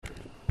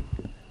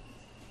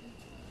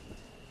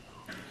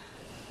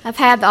I've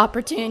had the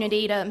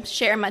opportunity to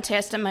share my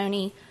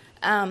testimony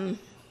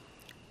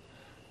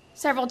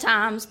several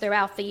times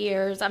throughout the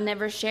years. I've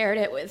never shared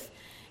it with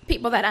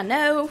people that I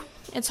know.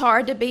 It's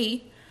hard to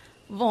be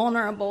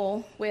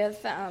vulnerable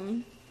with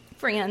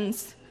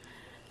friends.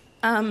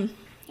 I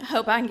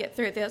hope I can get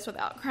through this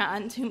without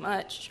crying too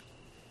much.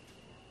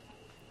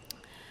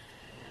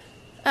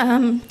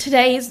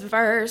 Today's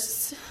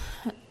verse,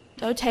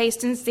 "Oh,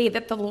 taste and see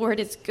that the Lord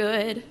is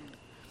good.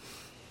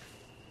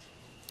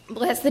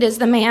 Blessed is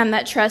the man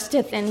that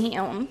trusteth in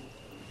him."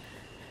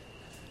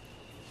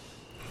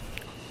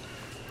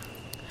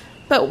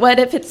 But what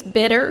if it's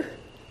bitter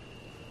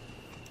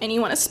and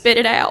you want to spit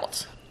it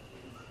out?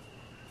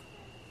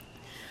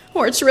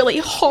 Or it's really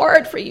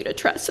hard for you to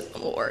trust in the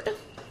Lord.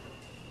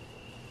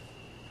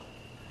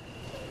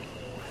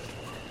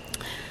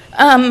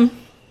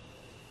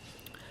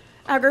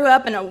 I grew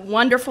up in a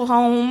wonderful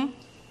home,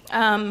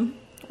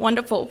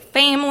 wonderful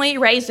family,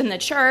 raised in the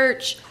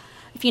church.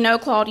 If you know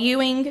Claude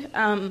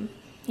Ewing,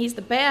 he's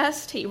the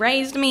best. He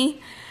raised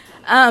me.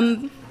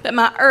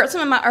 But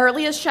some of my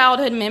earliest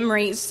childhood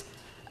memories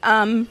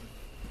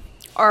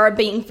are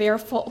being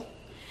fearful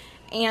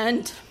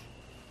and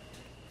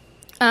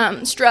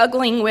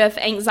struggling with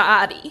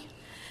anxiety.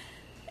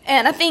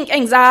 And I think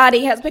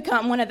anxiety has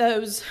become one of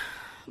those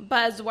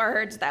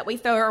buzzwords that we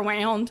throw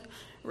around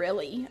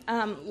really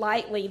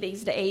lightly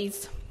these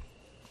days.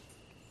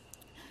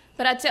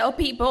 But I tell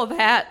people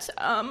that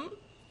I'm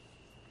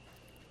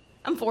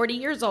 40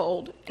 years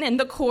old, and in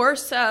the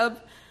course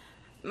of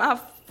my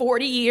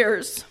 40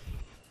 years,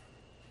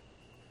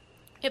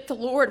 if the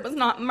Lord was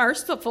not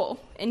merciful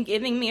in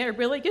giving me a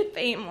really good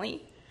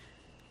family,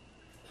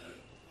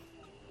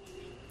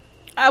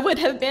 I would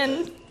have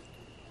been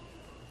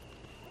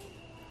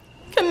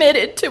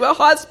committed to a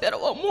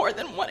hospital on more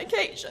than one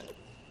occasion.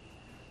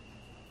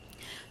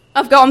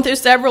 I've gone through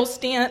several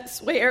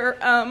stints where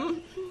I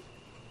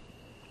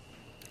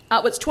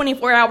was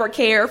 24-hour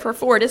care for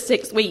 4 to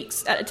 6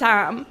 weeks at a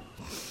time.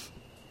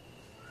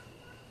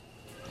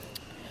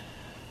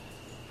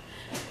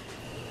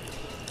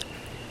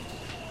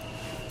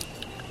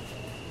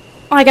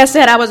 Like I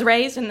said, I was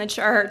raised in the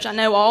church. I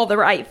know all the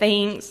right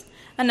things.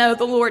 I know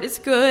the Lord is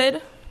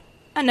good.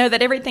 I know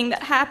that everything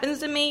that happens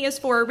to me is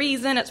for a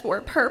reason. It's for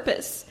a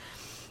purpose.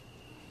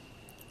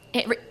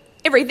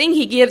 Everything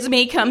he gives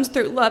me comes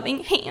through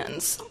loving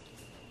hands.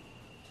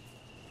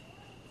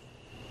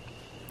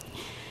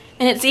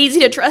 And it's easy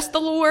to trust the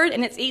Lord,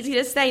 and it's easy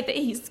to say that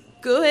he's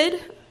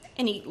good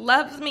and he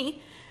loves me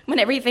when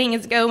everything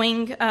is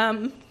going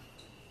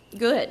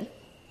good.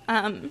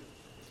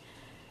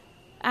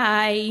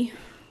 I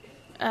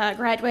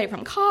graduated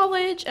from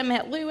college. I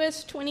met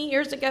Lewis 20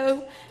 years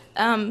ago.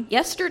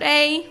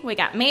 Yesterday, we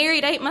got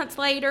married 8 months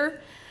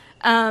later.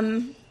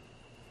 Had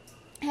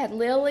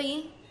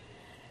Lily.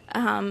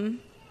 And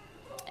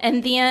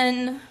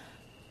then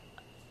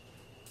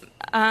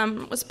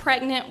was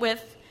pregnant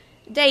with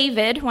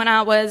David when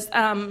I was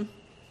 30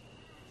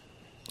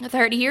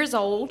 years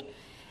old.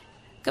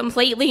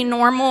 Completely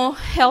normal,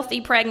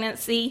 healthy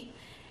pregnancy.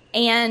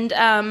 And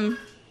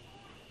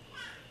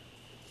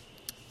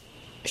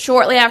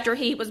shortly after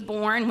he was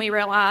born, we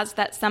realized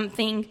that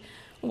something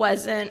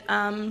wasn't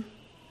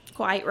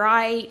quite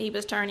right. He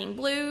was turning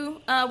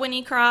blue when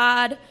he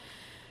cried.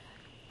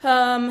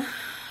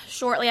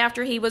 Shortly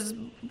after he was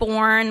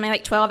born, maybe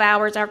like 12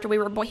 hours after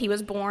he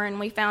was born,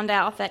 we found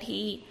out that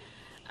he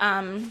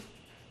had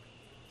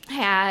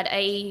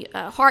a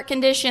heart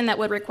condition that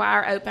would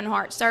require open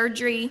heart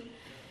surgery.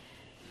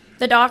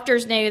 The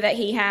doctors knew that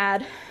he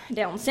had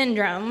Down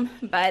syndrome,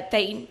 but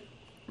they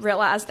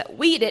realized that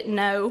we didn't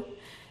know,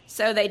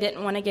 so they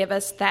didn't want to give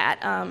us that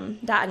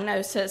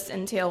diagnosis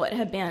until it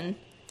had been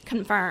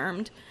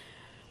confirmed.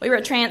 We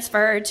were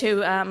transferred to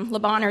Le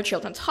Bonheur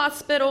Children's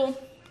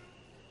Hospital,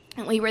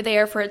 and we were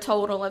there for a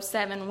total of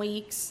 7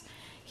 weeks.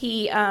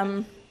 He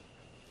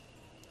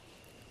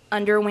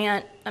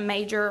underwent a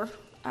major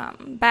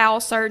bowel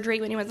surgery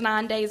when he was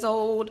 9 days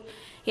old.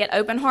 He had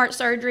open heart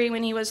surgery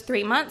when he was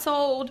 3 months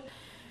old.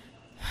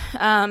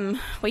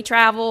 We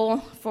travel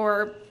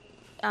for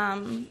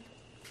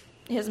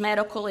his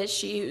medical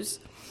issues.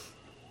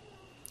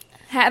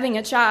 Having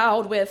a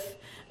child with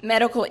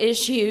medical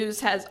issues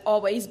has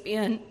always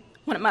been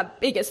one of my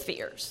biggest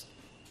fears.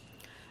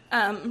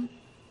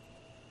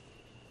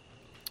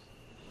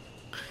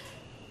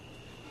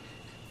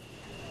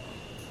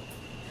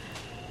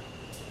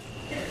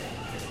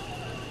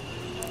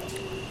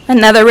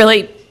 Another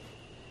really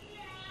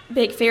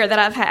big fear that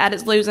I've had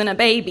is losing a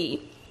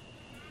baby.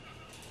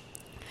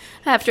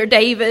 After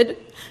David,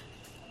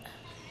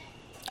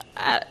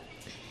 I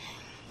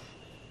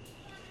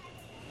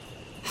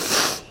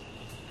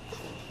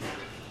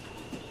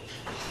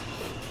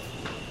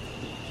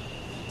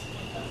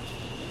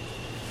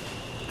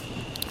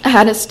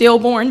had a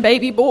stillborn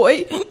baby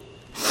boy.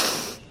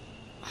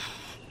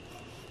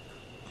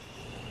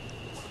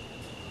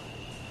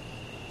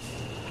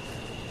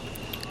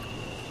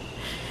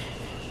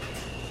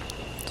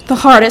 The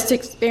hardest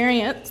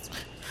experience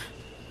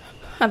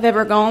I've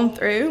ever gone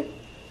through.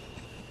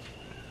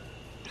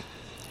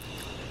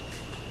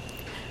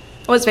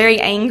 was very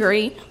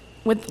angry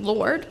with the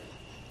Lord,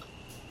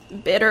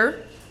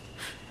 bitter.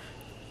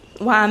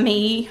 Why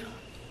me?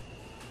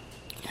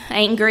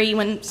 Angry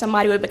when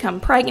somebody would become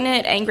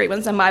pregnant, angry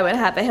when somebody would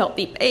have a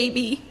healthy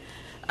baby,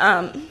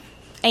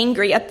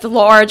 angry at the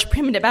large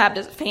Primitive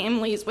Baptist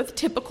families with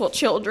typical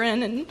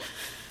children. And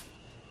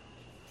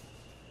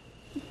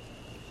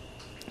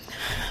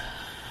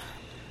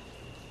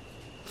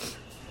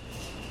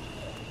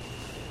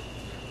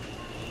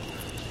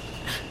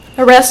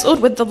I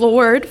wrestled with the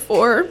Lord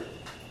for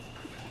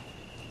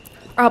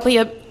probably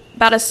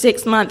about a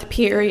 6-month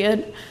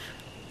period.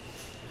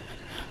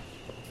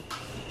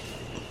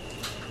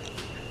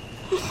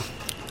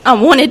 I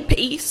wanted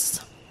peace.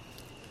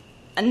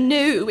 I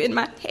knew in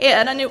my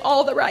head, I knew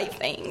all the right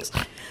things,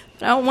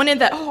 but I wanted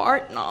that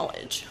heart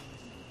knowledge.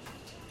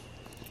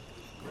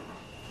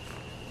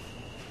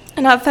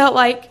 And I felt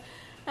like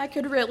I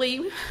could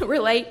really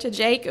relate to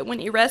Jacob when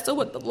he wrestled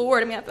with the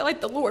Lord. I felt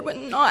like the Lord would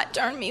not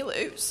turn me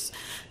loose.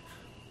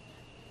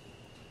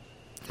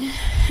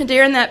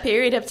 During that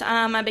period of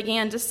time, I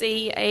began to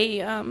see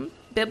a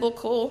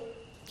biblical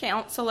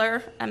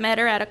counselor. I met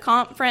her at a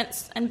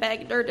conference and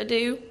begged her to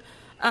do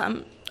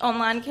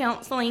online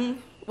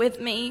counseling with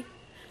me.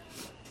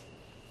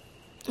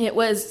 It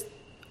was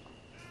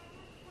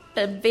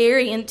a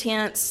very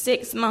intense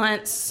 6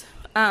 months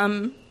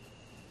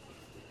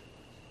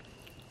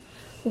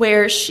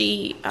where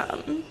she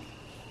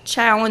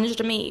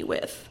challenged me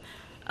with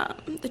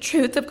the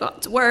truth of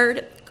God's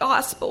word, the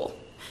gospel,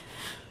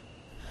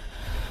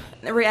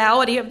 the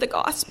reality of the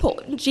gospel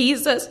of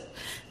Jesus.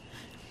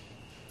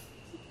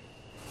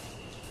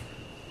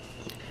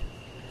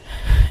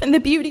 And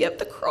the beauty of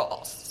the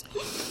cross.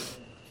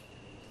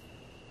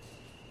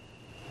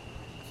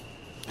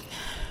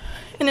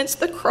 And it's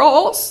the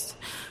cross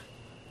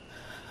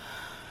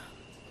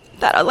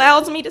that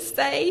allows me to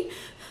say,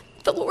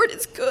 the Lord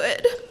is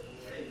good.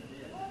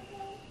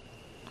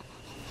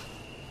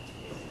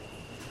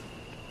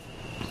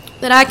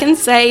 That I can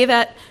say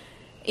that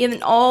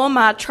in all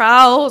my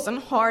trials and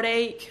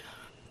heartache,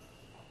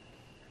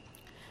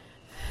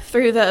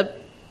 through the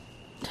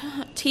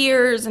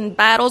tears and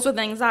battles with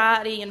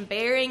anxiety and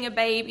bearing a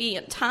baby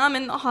and time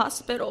in the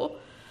hospital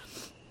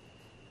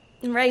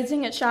and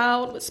raising a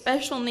child with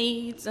special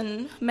needs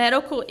and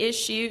medical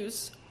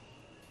issues,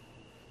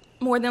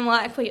 more than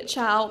likely a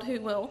child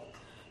who will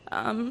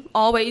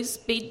always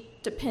be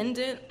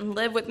dependent and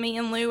live with me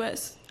and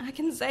Lewis, I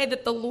can say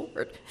that the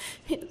Lord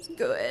is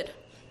good.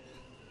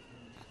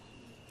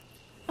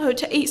 Oh,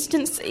 taste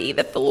and see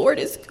that the Lord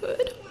is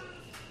good.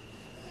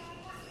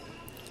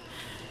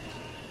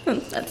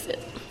 And that's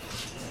it.